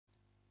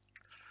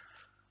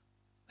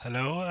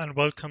Hello and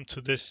welcome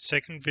to this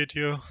second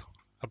video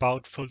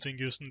about folding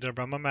using the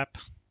RAMA map.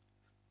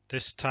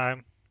 This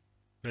time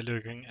we're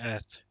looking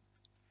at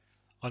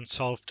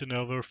Unsolved de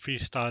novo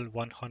freestyle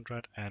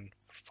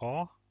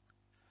 104.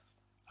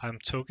 I'm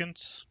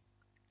tokens.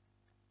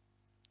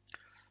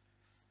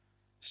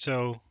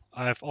 So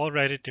I've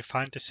already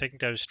defined the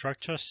secondary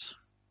structures,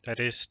 that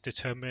is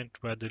determined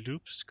where the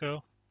loops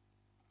go.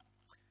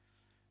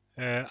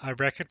 I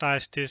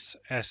recognize this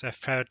as a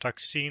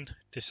paradoxine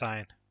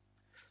design.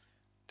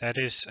 That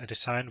is a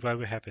design where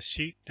we have a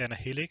sheet, then a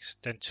helix,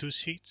 then two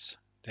sheets,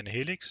 then a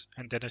helix,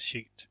 and then a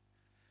sheet.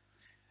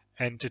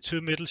 And the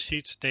two middle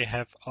sheets, they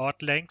have odd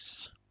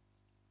lengths.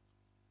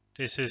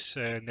 This is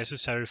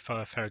necessary for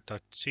a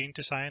paradoxine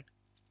design.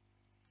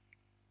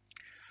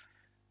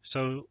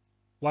 So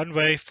one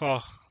way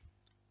for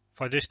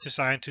this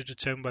design to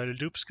determine where the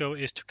loops go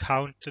is to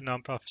count the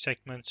number of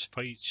segments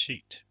for each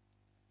sheet.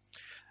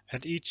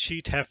 And each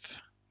sheet have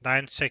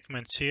 9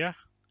 segments here.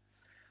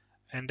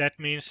 And that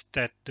means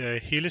that the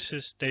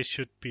helices, they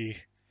should be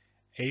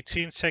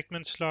 18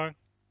 segments long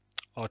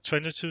or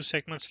 22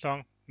 segments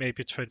long,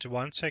 maybe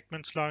 21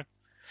 segments long,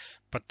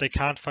 but they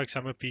can't, for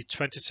example, be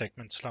 20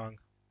 segments long,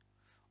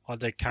 or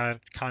they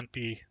can't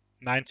be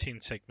 19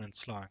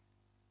 segments long.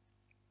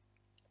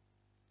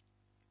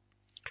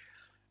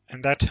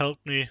 And that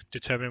helped me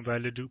determine where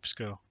the loops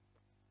go.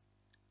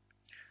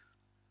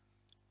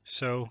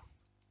 So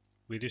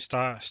we just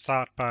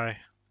start by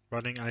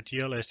running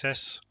ideal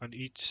SS on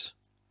each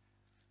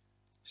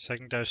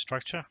secondary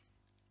structure,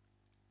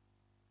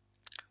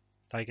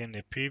 like in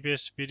the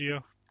previous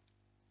video.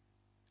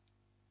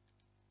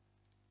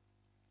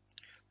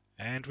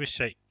 And we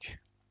shake.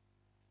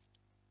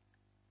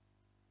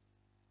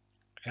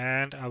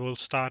 And I will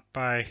start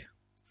by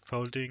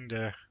folding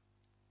the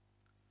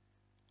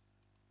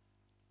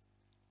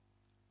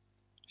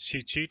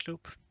sheet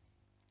loop.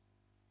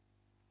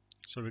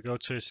 So we go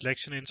to the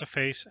selection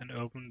interface and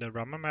open the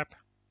RAMA map.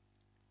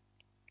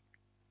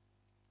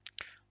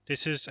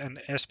 This is an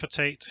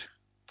aspartate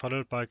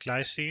followed by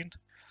glycine.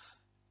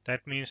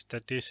 That means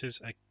that this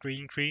is a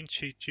green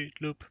sheet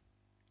loop.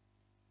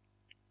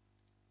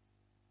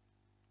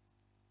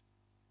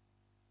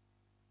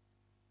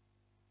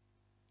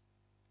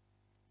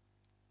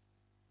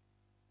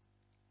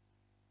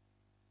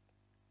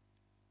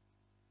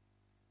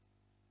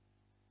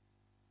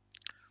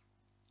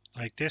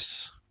 Like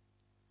this.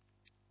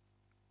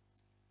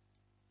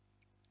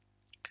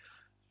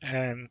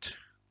 And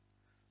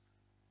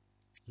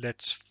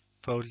let's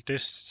fold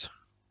this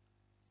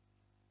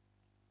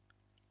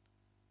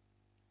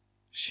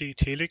sheet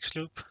helix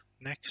loop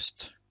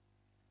next.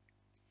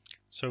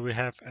 So we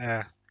have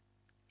a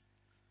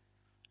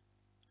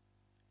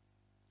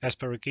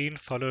asparagine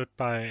followed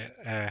by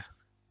a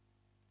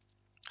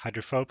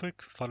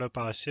hydrophobic followed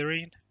by a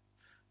serine.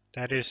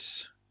 That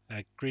is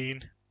a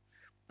green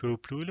blue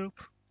loop.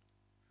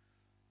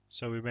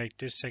 So we make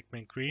this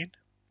segment green,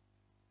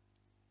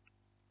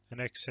 the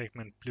next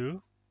segment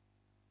blue,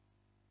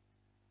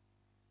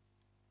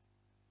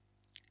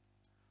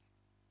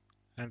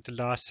 and the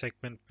last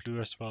segment blue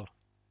as well.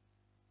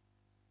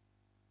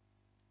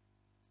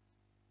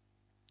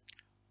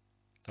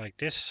 Like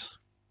this.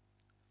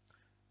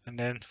 And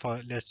then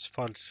let's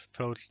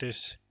fold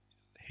this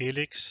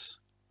helix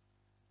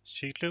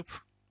sheet loop.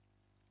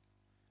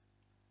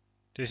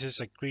 This is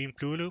a green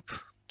blue loop,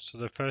 so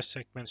the first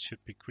segment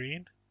should be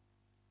green.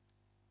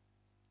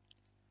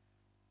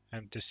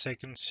 And the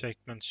second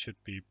segment should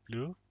be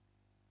blue.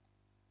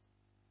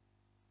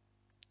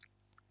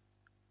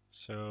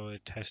 So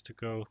it has to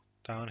go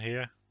down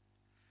here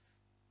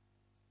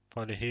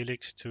for the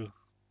helix to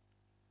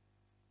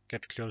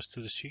get close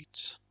to the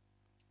sheets.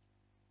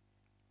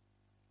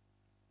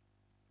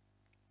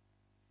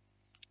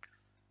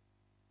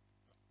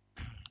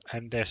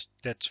 And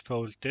let's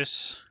fold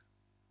this.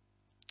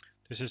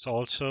 This is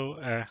also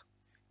a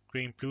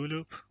green blue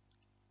loop.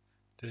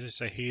 This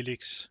is a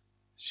helix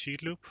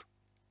sheet loop.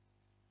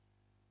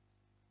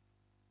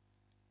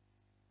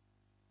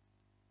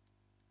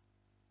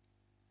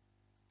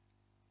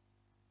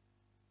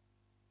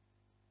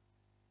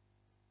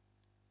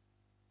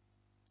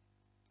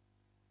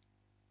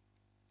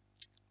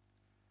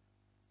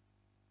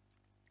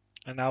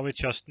 And now we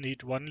just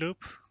need one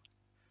loop.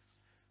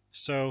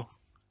 So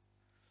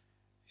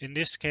in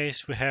this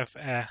case we have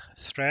a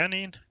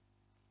threonine.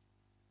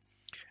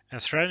 And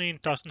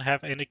threonine doesn't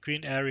have any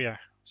green area,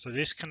 so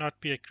this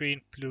cannot be a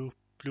green blue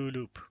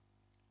loop.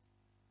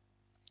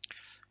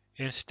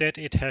 Instead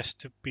it has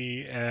to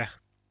be a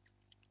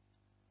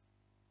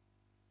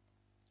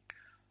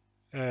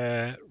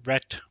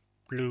red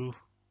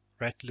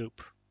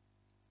loop.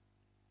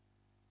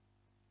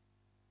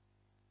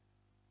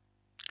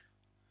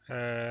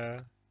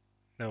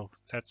 No,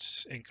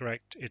 that's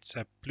incorrect. It's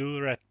a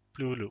blue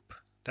loop.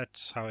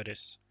 That's how it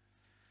is.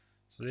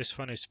 So this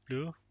one is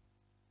blue,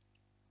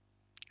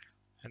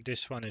 and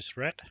this one is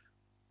red.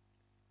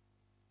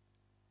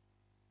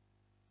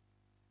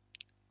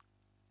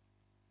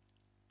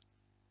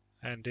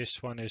 And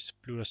this one is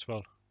blue as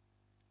well.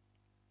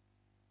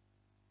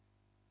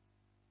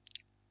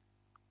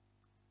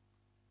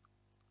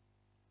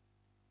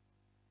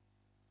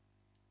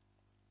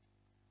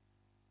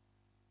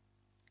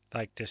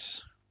 like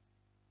this.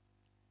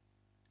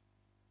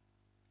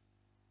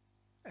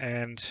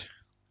 And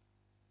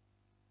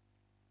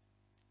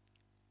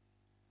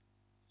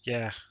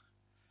yeah,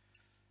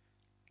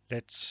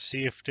 let's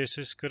see if this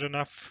is good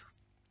enough.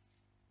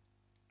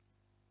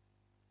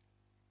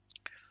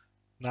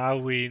 Now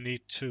we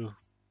need to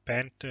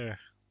band the,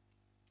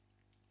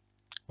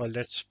 well,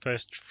 let's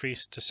first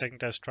freeze the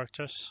secondary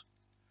structures.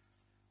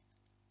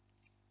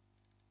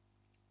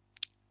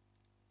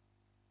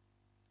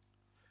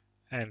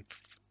 And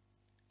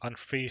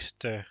unfreeze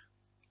the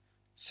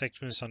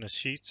segments on the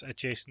sheets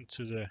adjacent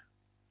to the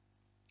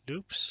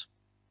loops.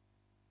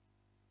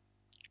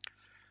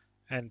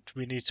 And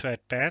we need to add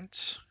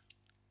bands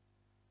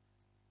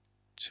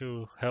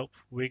to help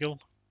wiggle,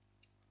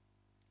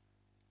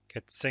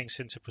 get things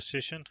into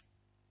position.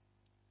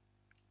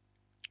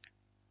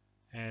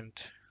 And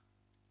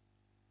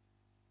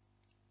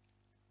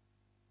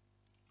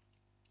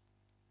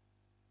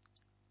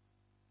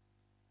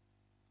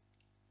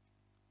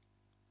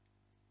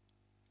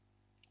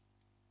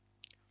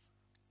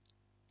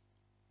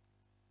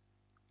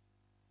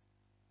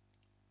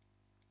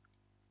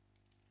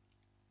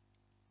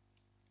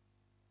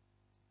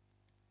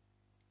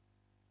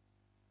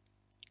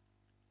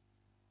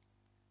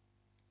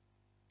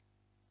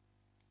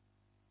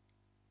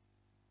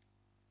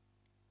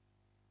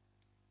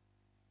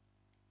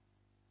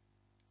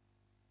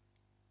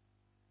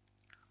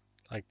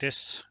like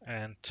this.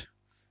 And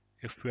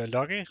if we are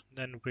lucky,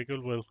 then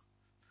wiggle will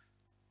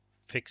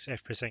fix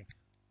everything.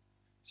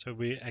 So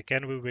we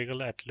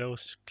wiggle at low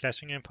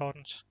clashing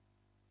importance.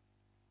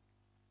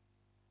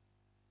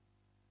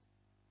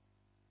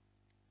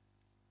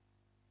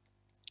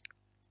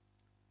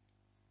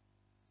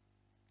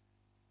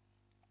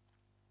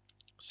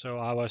 So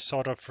I was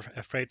sort of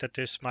afraid that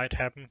this might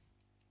happen.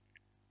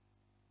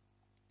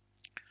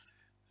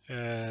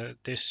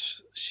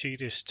 This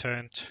sheet is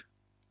turned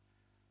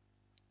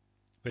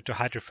with the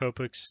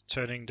hydrophobics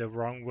turning the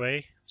wrong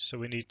way, so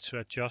we need to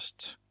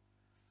adjust,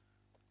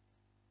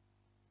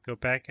 go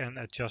back and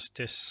adjust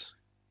this.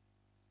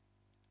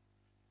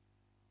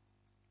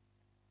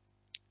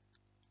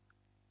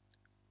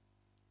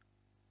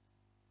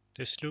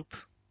 This loop.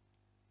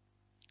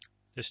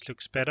 This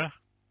looks better,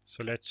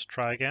 so let's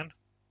try again.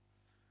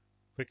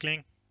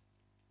 Wiggling.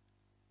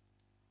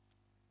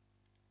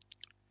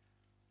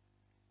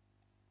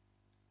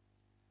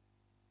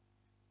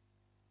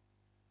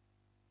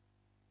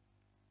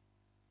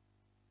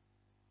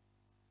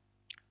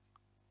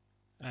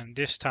 And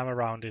this time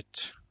around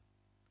it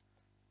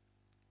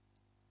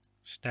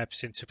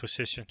snaps into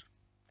position.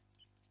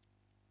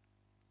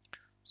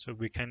 So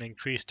we can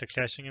increase the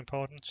clashing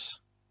importance.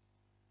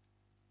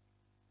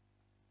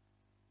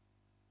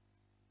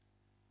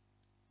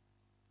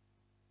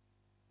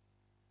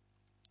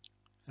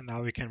 And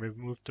now we can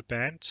remove the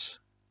bands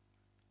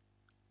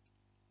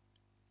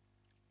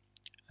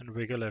and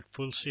wiggle at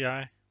full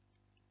CI.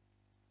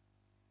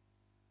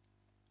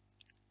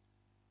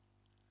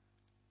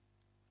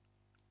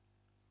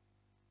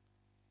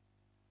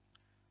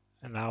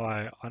 And now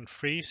I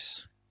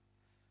unfreeze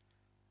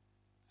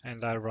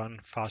and I run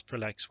fast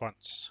relax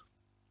once.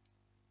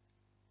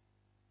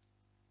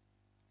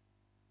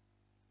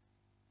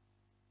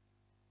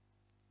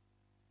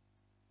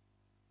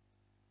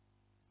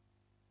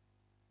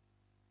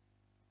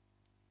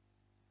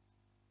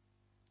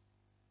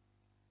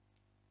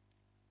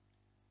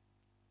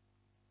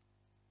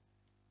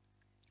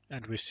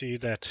 And we see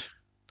that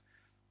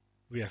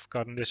we have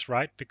gotten this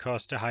right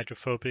because the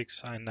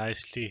hydrophobics are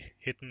nicely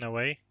hidden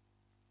away.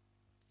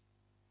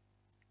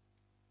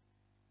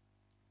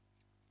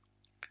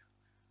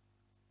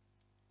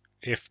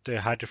 If the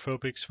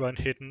hydrophobics weren't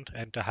hidden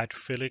and the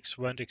hydrophilics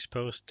weren't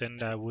exposed, then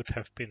there would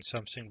have been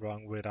something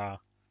wrong with our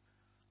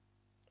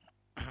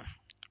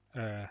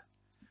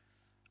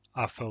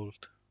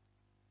fold.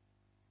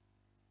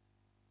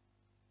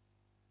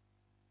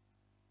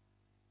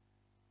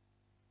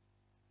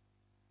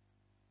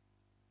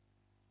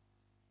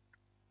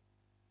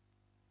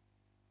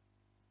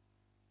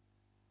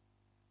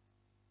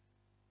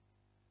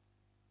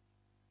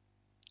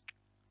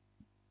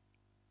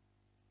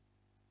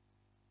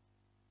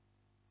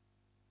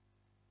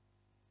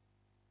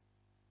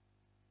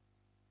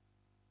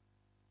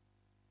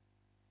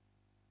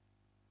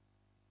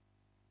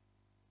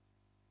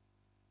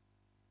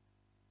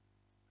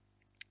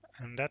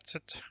 And that's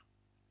it.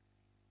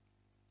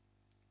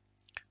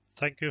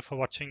 Thank you for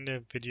watching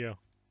the video.